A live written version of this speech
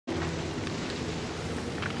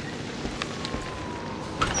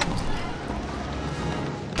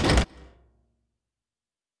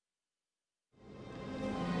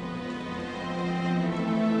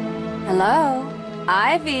Hello?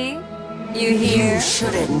 Ivy? You here? You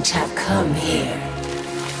shouldn't have come here.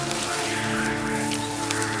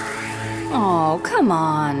 Oh, come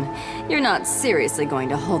on. You're not seriously going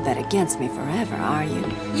to hold that against me forever, are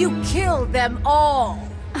you? You killed them all!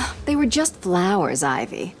 They were just flowers,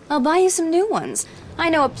 Ivy. I'll buy you some new ones.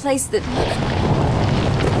 I know a place that...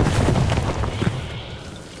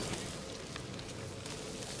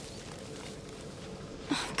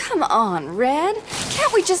 Come on, Red.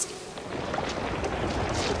 Can't we just...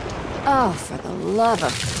 Oh, for the love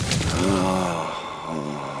of...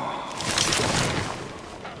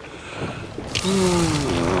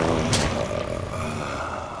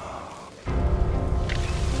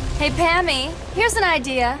 Hey, Pammy, here's an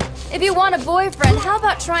idea. If you want a boyfriend, how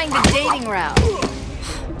about trying the dating route?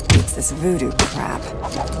 It's this voodoo crap.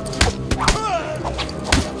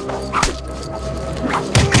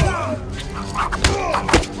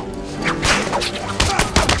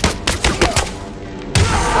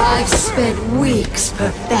 I've spent weeks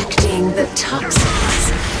perfecting the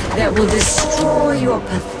toxins that will destroy your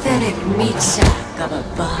pathetic meat sack of a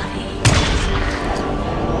body.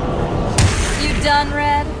 You done,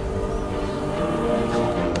 Red?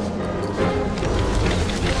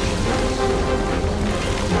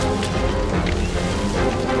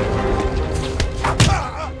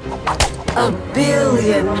 A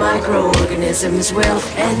billion microorganisms will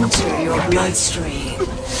enter your bloodstream.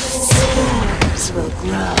 Spores will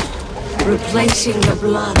grow, replacing the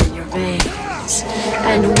blood in your veins.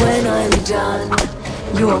 And when I'm done,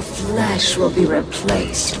 your flesh will be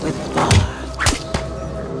replaced with bark.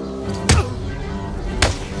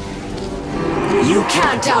 You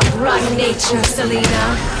can't outrun nature,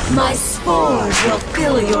 Selena. My spores will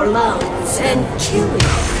fill your lungs and kill you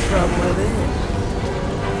from within.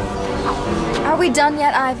 Are we done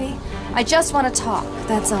yet, Ivy? I just want to talk,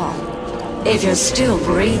 that's all. If you're still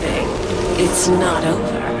breathing, it's not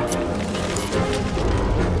over.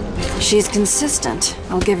 She's consistent.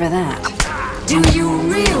 I'll give her that. Do you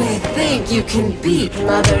really think you can beat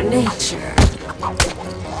Mother Nature?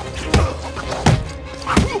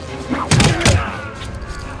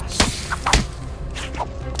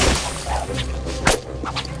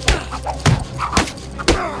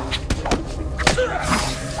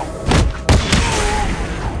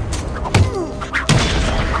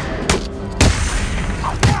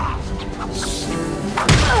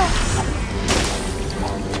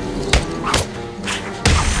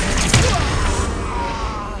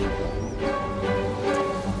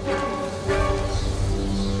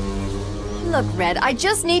 Look, Red, I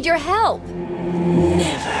just need your help.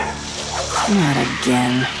 Never. Not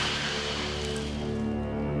again.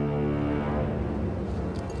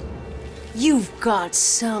 You've got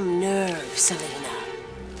some nerve, Selena.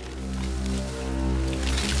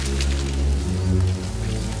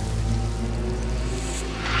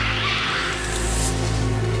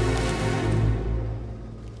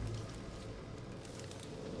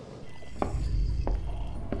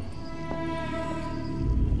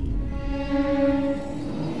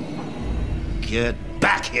 Get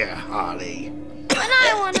back here, Harley. But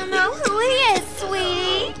I want to know who he is,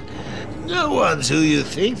 sweetie. No one's who you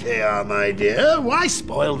think they are, my dear. Why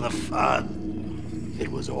spoil the fun? It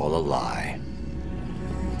was all a lie.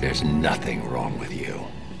 There's nothing wrong with you.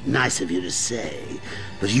 Nice of you to say,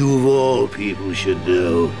 but you of all people should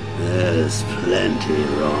know there's plenty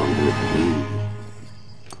wrong with me.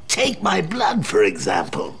 Take my blood, for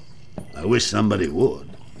example. I wish somebody would.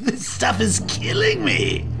 This stuff is killing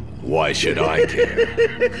me. Why should I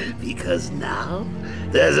care? Because now,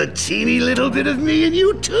 there's a teeny little bit of me in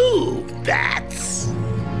you too, Bats.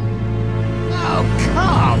 Oh,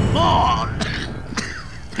 come on.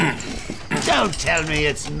 Don't tell me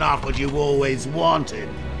it's not what you've always wanted.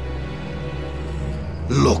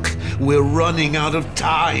 Look, we're running out of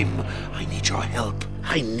time. I need your help.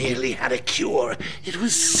 I nearly had a cure. It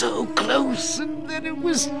was so close, and then it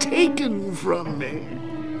was taken from me.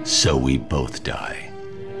 So we both die.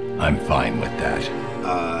 I'm fine with that.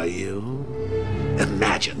 Are you?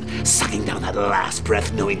 Imagine sucking down that last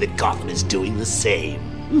breath knowing that Gotham is doing the same.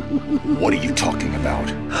 What are you talking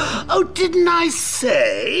about? Oh, didn't I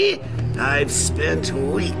say? I've spent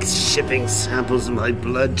weeks shipping samples of my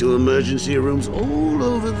blood to emergency rooms all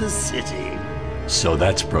over the city. So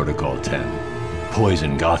that's Protocol 10.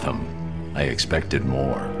 Poison Gotham. I expected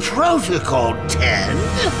more. Protocol 10?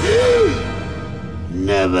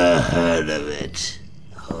 Never heard of it.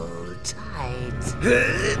 Hold tight.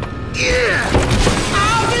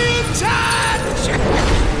 I'll be in touch!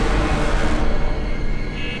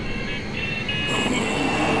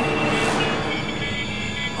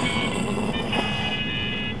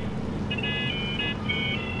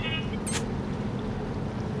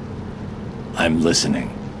 I'm listening.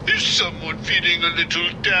 Is someone feeling a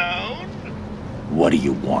little down? What do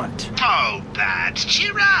you want? Oh, Pat,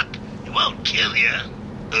 cheer up. It won't kill you.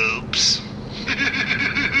 Oops.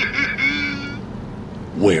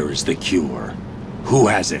 Where is the cure? Who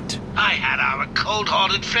has it? I had our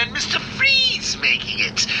cold-hearted friend Mr. Freeze making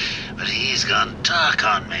it, but he's gone dark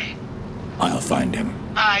on me. I'll find him.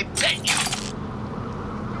 I bet you.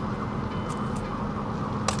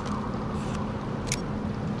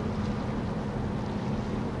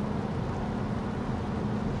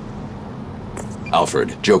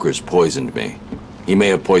 Alfred, Joker's poisoned me. He may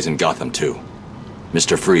have poisoned Gotham too.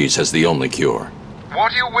 Mr. Freeze has the only cure.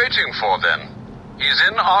 What are you waiting for then? He's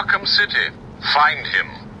in Arkham City. Find him.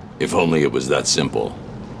 If only it was that simple.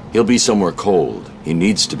 He'll be somewhere cold. He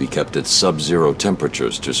needs to be kept at sub-zero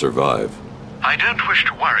temperatures to survive. I don't wish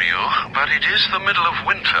to worry you, but it is the middle of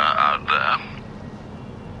winter out there.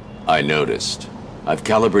 I noticed. I've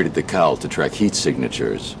calibrated the cowl to track heat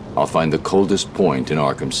signatures. I'll find the coldest point in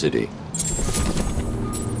Arkham City.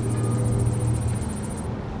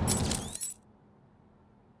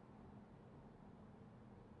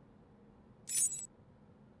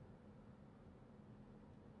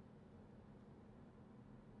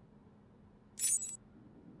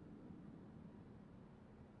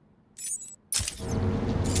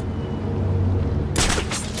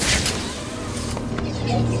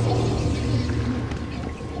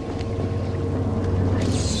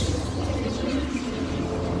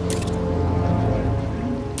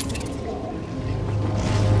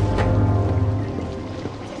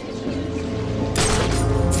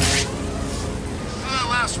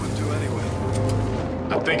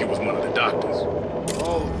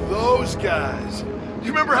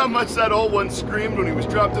 That old one screamed when he was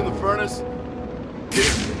dropped in the furnace? Yeah.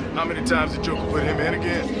 How many times did Joker put him in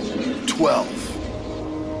again? 12.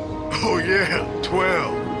 Oh yeah,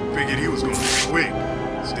 12. Figured he was gonna be quick.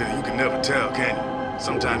 Still, you can never tell, can you?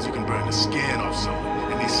 Sometimes you can burn the skin off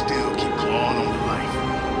someone, and they still keep clawing on to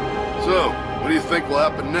life. So, what do you think will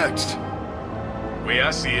happen next? Way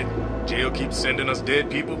I see it, jail keeps sending us dead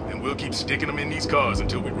people, and we'll keep sticking them in these cars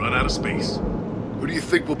until we run out of space. Who do you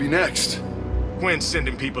think will be next? Quinn's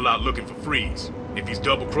sending people out looking for Freeze. If he's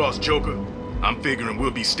double-crossed Joker, I'm figuring we'll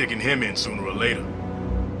be sticking him in sooner or later.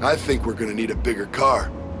 I think we're gonna need a bigger car.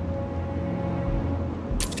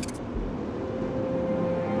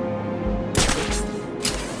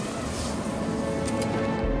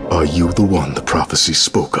 Are you the one the prophecy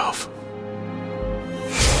spoke of?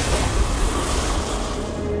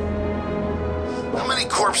 How many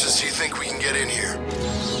corpses do you think we can get in here?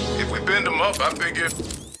 If we bend them up, I figure...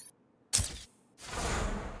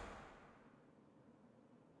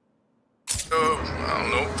 I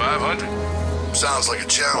don't know, 500? Sounds like a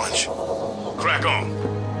challenge. Crack on.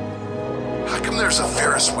 How come there's a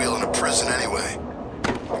Ferris wheel in a prison anyway?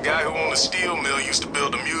 The guy who owned the steel mill used to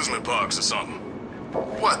build amusement parks or something.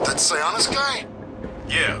 What, that Sionis guy?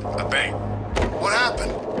 Yeah, I think. What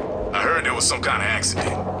happened? I heard there was some kind of accident.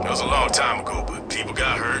 It was a long time ago, but people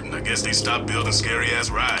got hurt, and I guess they stopped building scary-ass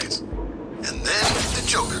rides. And then the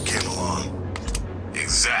Joker came along.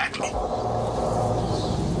 Exactly.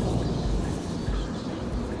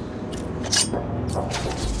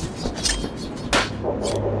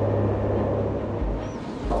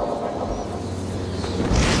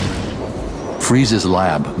 Freeze's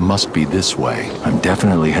lab must be this way. I'm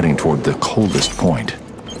definitely heading toward the coldest point.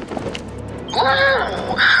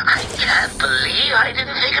 Whoa! I can't believe I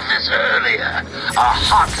didn't think of this earlier. A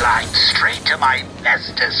hotline straight to my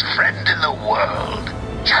bestest friend in the world.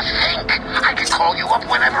 Just think, I can call you up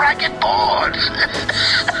whenever I get bored.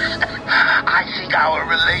 I think our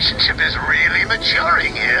relationship is really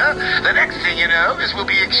maturing here. The next thing you know is we'll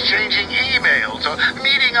be exchanging emails or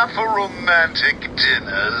meeting up for romantic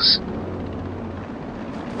dinners.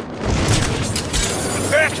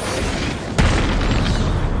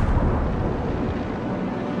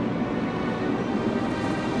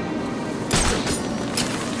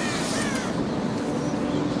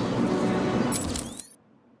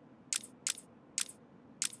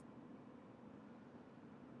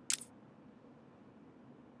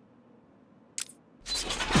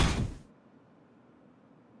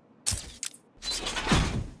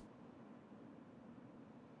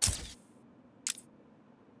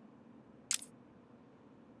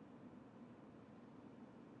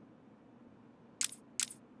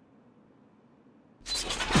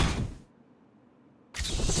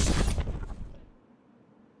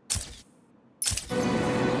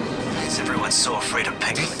 So afraid of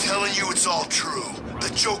Peggy. I'm telling you it's all true.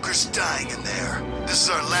 The Joker's dying in there. This is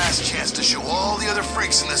our last chance to show all the other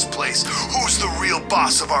freaks in this place who's the real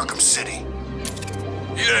boss of Arkham City.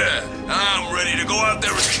 Yeah, I'm ready to go out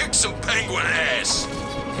there and kick some penguin ass.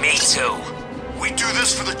 Me too. We do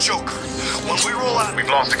this for the Joker. When we roll out... We've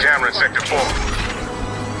lost the camera in Sector 4.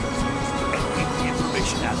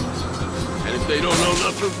 And if they don't know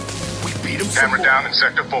nothing, We beat him Camera some down in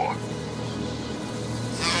Sector 4.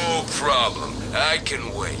 no problem. I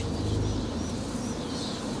can wait.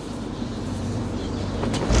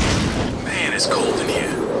 Man, it's cold in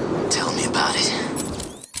here. Tell me about it.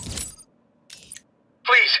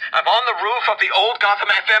 Please, I'm on the roof of the old Gotham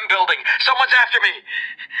FM building. Someone's after me.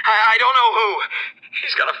 I don't know who.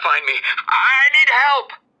 He's gonna find me. I need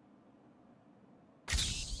help.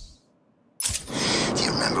 Do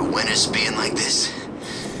you remember winters being like this?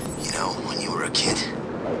 You know, when you were a kid?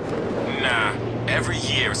 Nah, every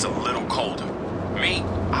year it's a little colder. Me,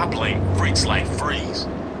 I blame freaks like Freeze.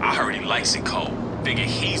 I heard he likes it cold. Figure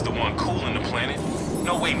he's the one cooling the planet.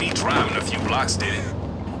 No way me driving a few blocks did it.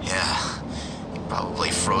 Yeah. He probably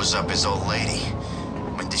froze up his old lady.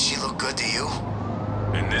 I mean, did she look good to you?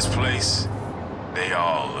 In this place, they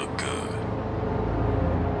all look good.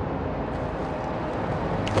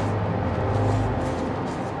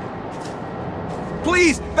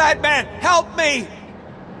 Please, Batman, help me!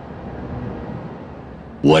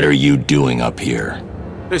 What are you doing up here?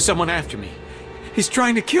 There's someone after me. He's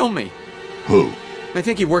trying to kill me. Who? I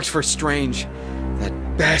think he works for Strange.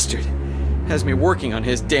 That bastard has me working on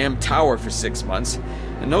his damn tower for 6 months.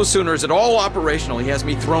 And no sooner is it all operational, he has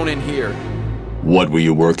me thrown in here. What were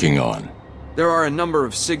you working on? There are a number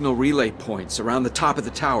of signal relay points around the top of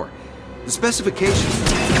the tower. The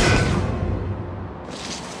specifications...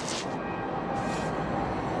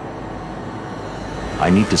 I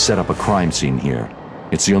need to set up a crime scene here.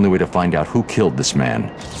 It's the only way to find out who killed this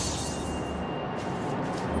man.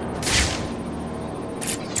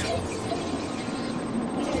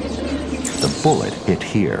 The bullet hit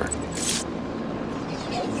here.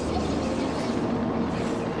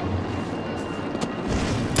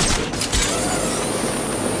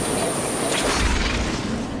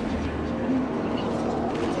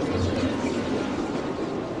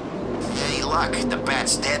 Any luck? The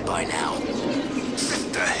bat's dead by now.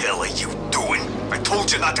 What the hell are you doing? I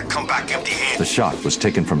told you not to come back empty-handed. The shot was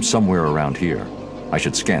taken from somewhere around here. I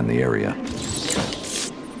should scan the area. You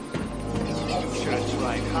should have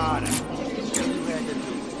tried harder. All you had to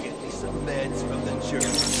do was get me some meds from the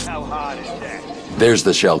church. How hard is that? There's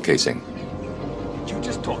the shell casing. Did you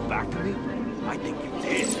just talk back to me? I think you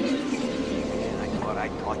did. And I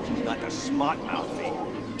taught you not to smart-mouth me.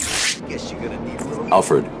 Guess you're gonna need a little...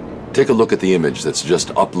 Alfred, take a look at the image that's just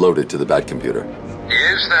uploaded to the Batcomputer.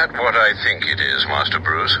 Is that what I think it is, Master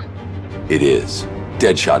Bruce? It is.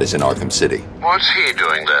 Deadshot is in Arkham City. What's he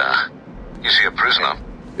doing there? Is he a prisoner?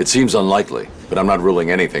 It seems unlikely, but I'm not ruling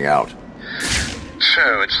anything out.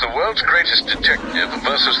 So, it's the world's greatest detective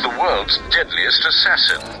versus the world's deadliest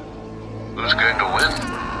assassin. Who's going to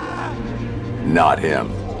win? Not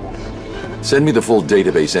him. Send me the full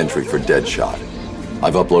database entry for Deadshot.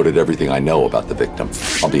 I've uploaded everything I know about the victim.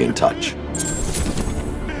 I'll be in touch.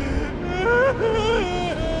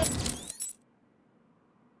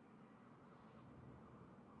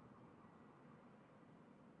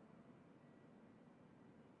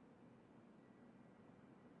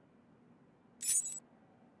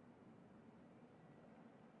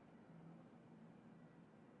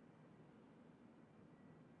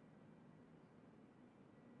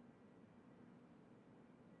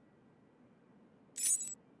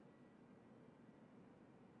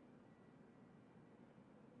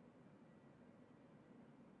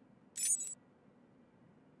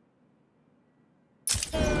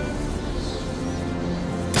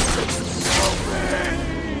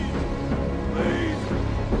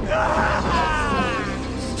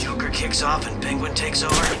 Kicks off and Penguin takes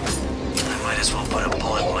over? I might as well put a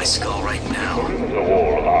bullet in my skull right now. The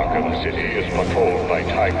wall of Arkham City is patrolled by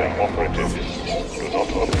Tiger operatives. Do not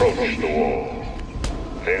approach the wall.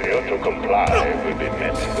 Failure to comply will be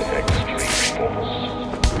met with extreme force.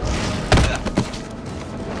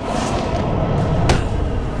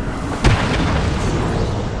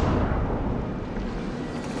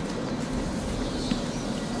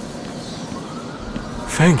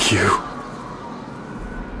 Thank you.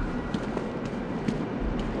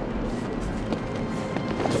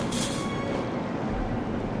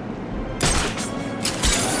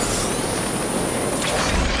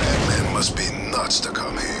 Must be nuts to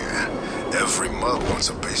come here. Every mug wants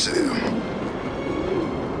a piece of him.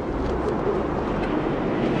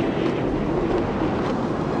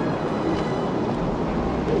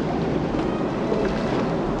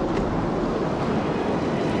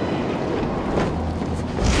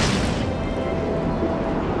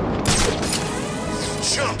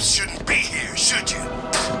 Jump shouldn't be here, should you?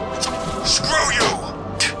 Screw you!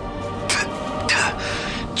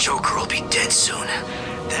 Joker will be dead soon.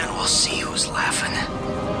 Then we'll see who's laughing.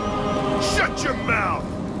 Shut your mouth!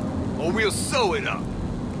 Or we'll sew it up.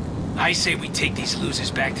 I say we take these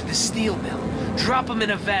losers back to the steel mill, drop them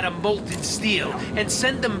in a vat of molten steel, and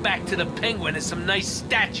send them back to the Penguin as some nice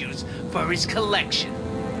statues for his collection.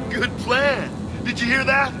 Good plan. Did you hear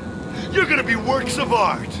that? You're gonna be works of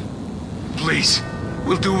art. Please,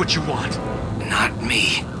 we'll do what you want. Not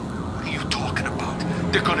me. What are you talking about?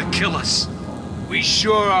 They're gonna kill us. We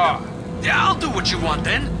sure are. Yeah, I'll do what you want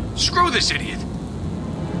then. Screw this idiot.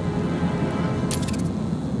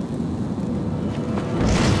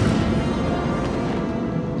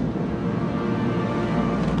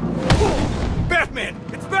 Batman!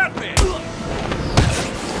 It's Batman!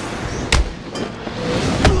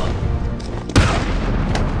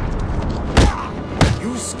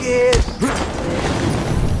 You scared?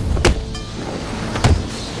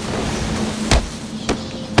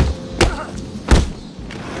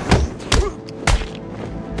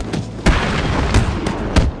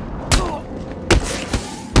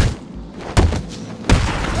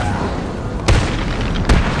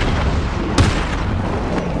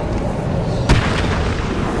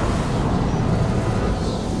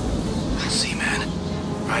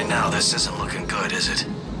 This isn't looking good, is it?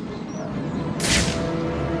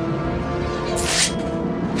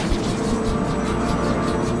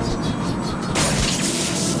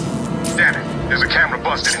 Damn it, there's a camera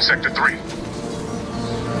busted in Sector 3.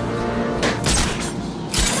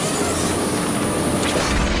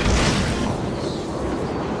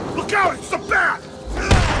 Look out, it's the bat!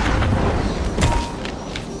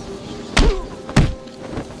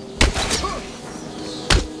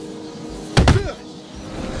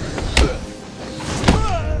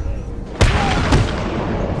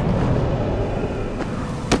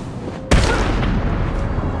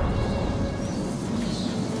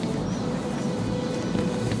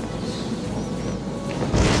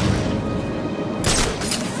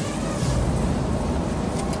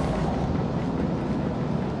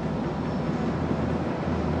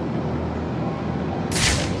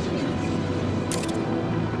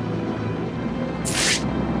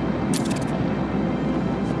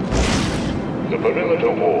 The perimeter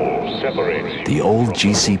wall separates The old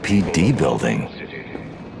GCPD building.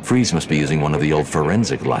 Freeze must be using one of the old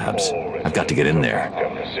forensic labs. I've got to get in there.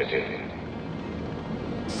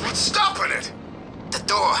 What's stopping it? The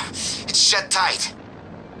door. It's shut tight.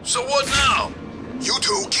 So what now? You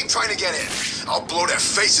two keep trying to get in. I'll blow their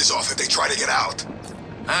faces off if they try to get out.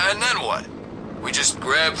 And then what? We just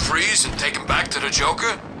grab Freeze and take him back to the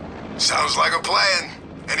Joker? Sounds like a plan.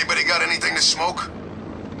 Anybody got anything to smoke?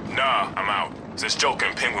 Nah, I'm out. Since Joker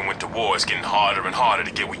and Penguin went to war, it's getting harder and harder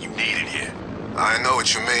to get what you need in here. I know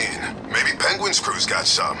what you mean. Maybe Penguin's crew's got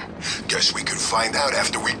some. Guess we could find out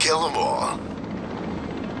after we kill them all.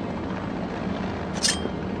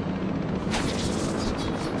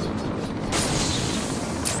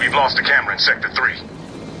 We've lost a camera in Sector 3.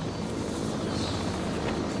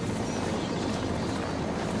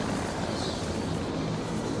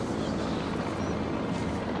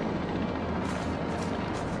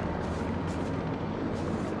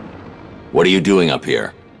 What are you doing up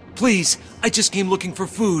here? Please, I just came looking for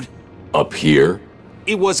food. Up here?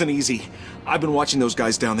 It wasn't easy. I've been watching those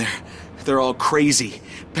guys down there. They're all crazy.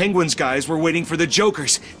 Penguin's guys were waiting for the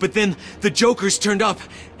Jokers, but then the Jokers turned up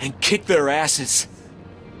and kicked their asses.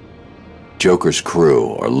 Joker's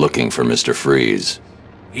crew are looking for Mr. Freeze.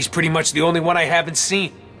 He's pretty much the only one I haven't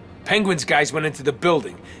seen. Penguin's guys went into the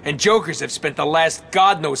building, and Jokers have spent the last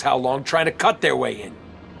God knows how long trying to cut their way in.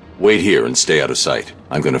 Wait here and stay out of sight.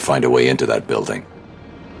 I'm going to find a way into that building.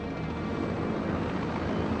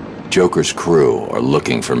 Joker's crew are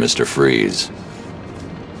looking for Mr. Freeze.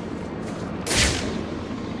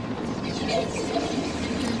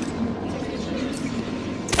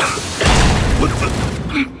 What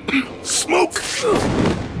the? Smoke!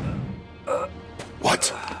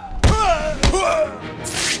 What?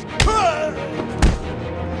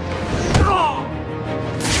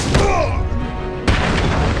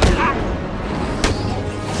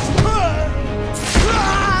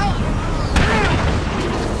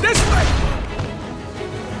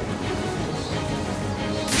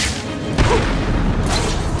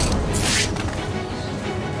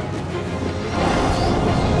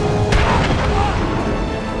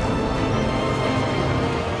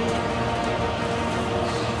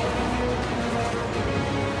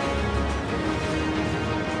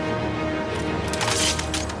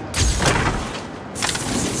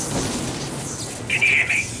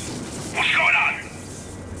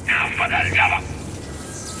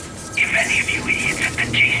 you idiots at the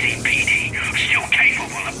GCPD are still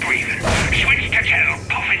capable of breathing, switch to tell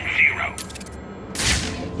Puffin Zero.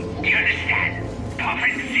 Do you understand?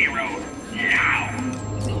 Puffin Zero, now.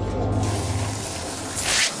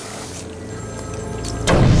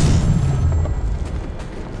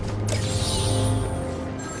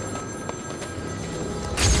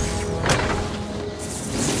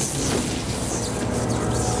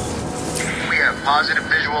 We have positive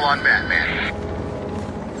visual on Batman.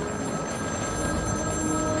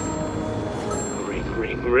 Ring,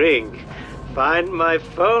 ring, ring. Find my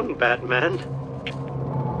phone, Batman.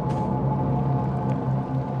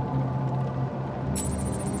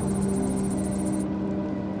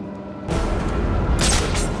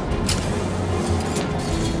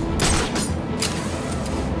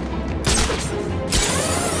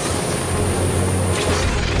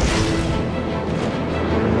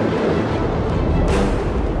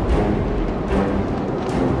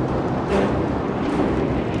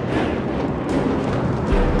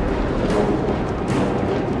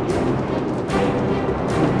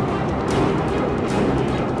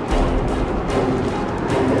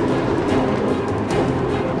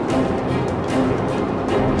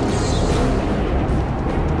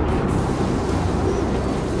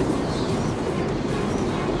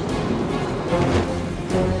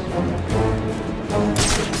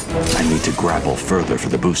 I need to grapple further for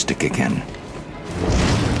the boost to kick in.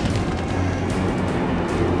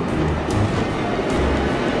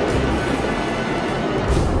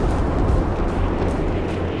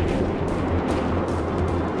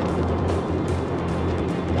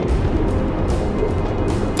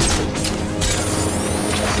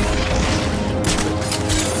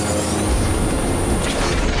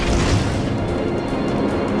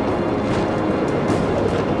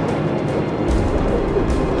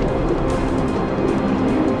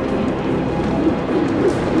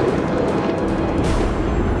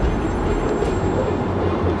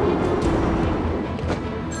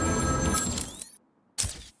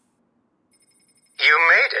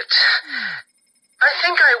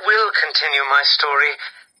 Continue my story.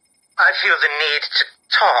 I feel the need to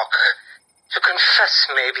talk, to confess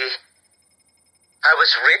maybe. I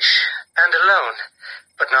was rich and alone,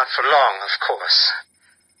 but not for long, of course.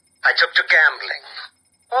 I took to gambling,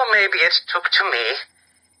 or maybe it took to me.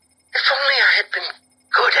 If only I had been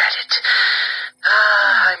good at it.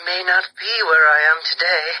 I may not be where I am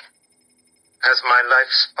today. As my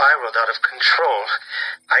life spiraled out of control,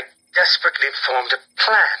 I desperately formed a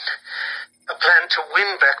plan. A plan to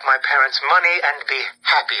win back my parents' money and be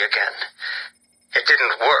happy again. It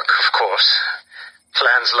didn't work, of course.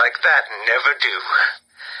 Plans like that never do.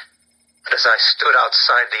 But as I stood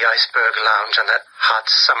outside the Iceberg Lounge on that hot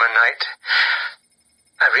summer night,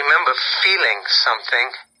 I remember feeling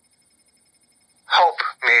something. Hope,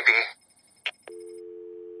 maybe.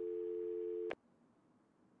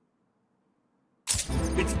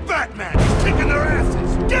 It's Batman! He's kicking their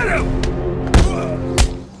asses! Get him!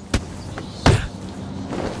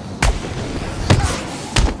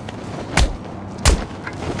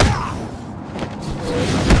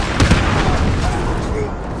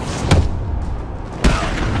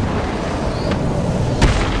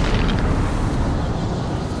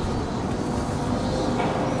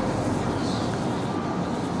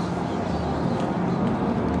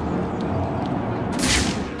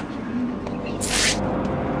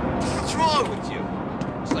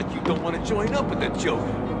 Join up with the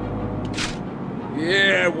Joker.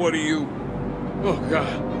 Yeah, what are you? Oh,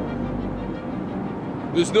 God.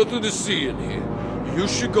 There's nothing to see in here. You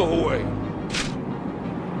should go away.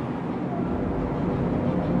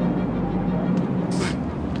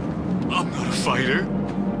 I'm not a fighter.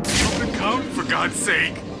 I'm an accountant, for God's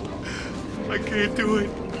sake. I can't do it.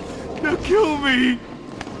 They'll kill me.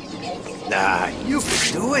 Nah, you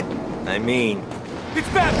can do it. I mean, It's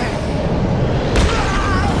Batman!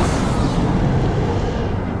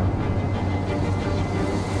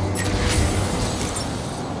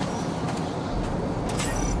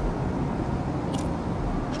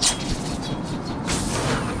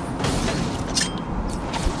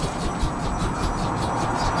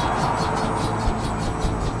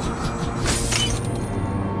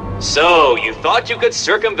 So, you thought you could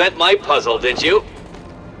circumvent my puzzle, did you?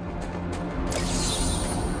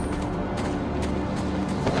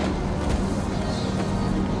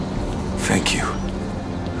 Thank you.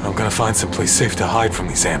 I'm gonna find someplace safe to hide from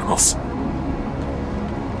these animals.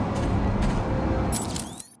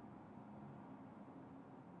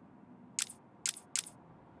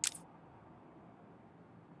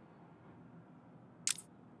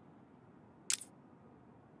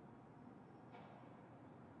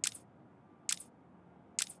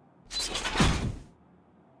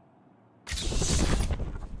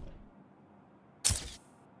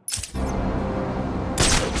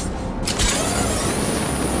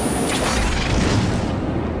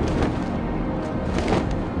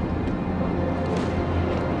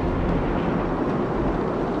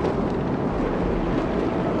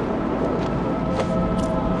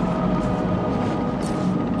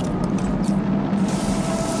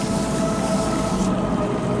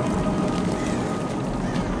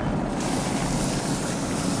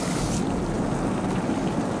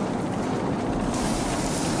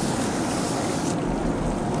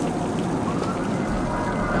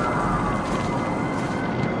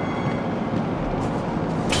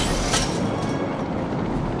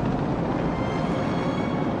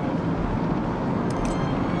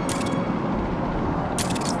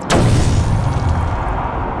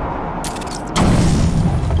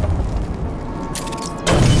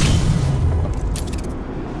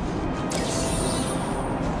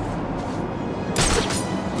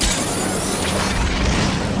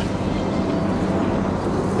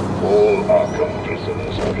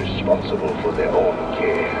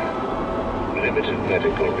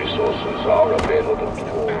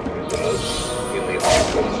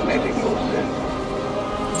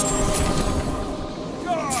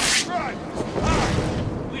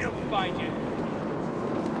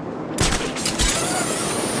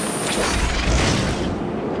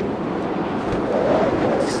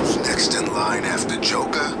 Pine after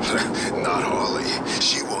Joker? Not Harley.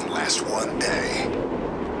 She won't last one day.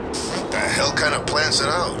 The hell kind of plants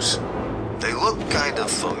are those? They look kind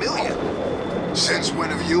of familiar. Since when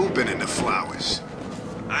have you been into flowers?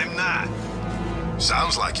 I'm not.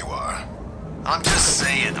 Sounds like you are. I'm just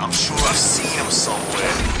saying, I'm sure I've seen him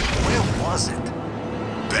somewhere. Where was it?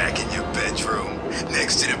 Back in your bedroom,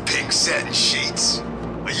 next to the pink satin sheets.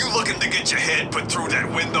 Are you looking to get your head put through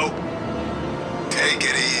that window? Take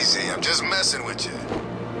it easy, I'm just messing with you.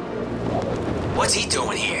 What's he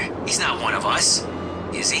doing here? He's not one of us,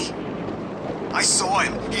 is he? I saw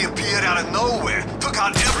him. He appeared out of nowhere. Took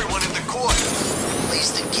out everyone in the court.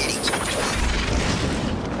 Where's the kitty?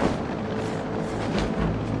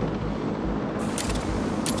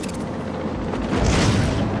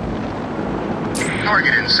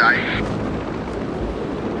 Target in sight.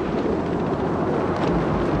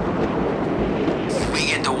 We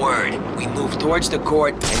get the word. We move towards the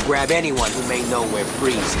court and grab anyone who may know where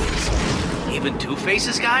Freeze is. Even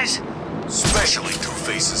Two-Face's guys? Especially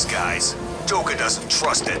Two-Face's guys. Joker doesn't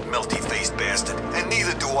trust that melty-faced bastard, and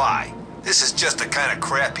neither do I. This is just the kind of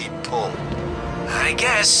crap he'd pull. I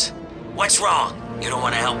guess. What's wrong? You don't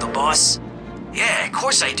want to help the boss? Yeah, of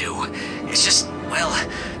course I do. It's just, well,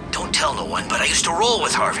 don't tell no one, but I used to roll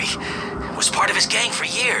with Harvey. Was part of his gang for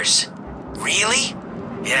years. Really?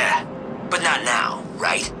 Yeah, but not now,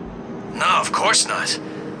 right? No, of course not.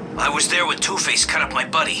 I was there when Two-Face cut up my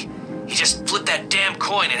buddy. He just flipped that damn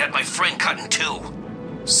coin and had my friend cut in two.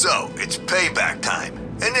 So, it's payback time.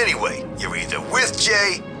 And anyway, you're either with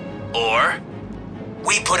Jay, or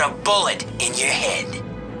we put a bullet in your head.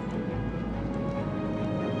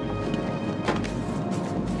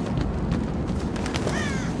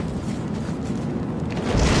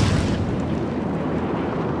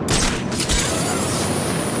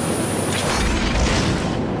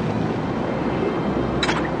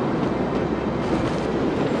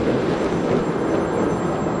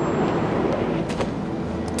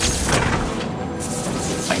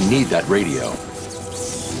 I need that radio.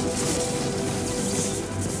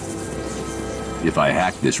 If I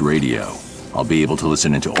hack this radio, I'll be able to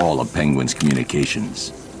listen into all of Penguin's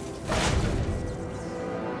communications.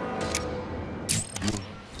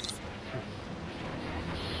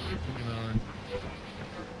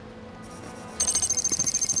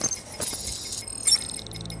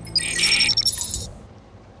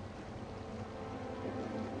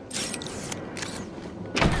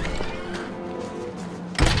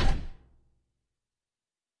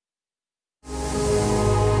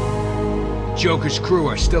 Joker's crew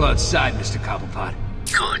are still outside, Mr. Cobblepot.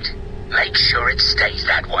 Good. Make sure it stays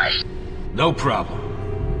that way. No problem.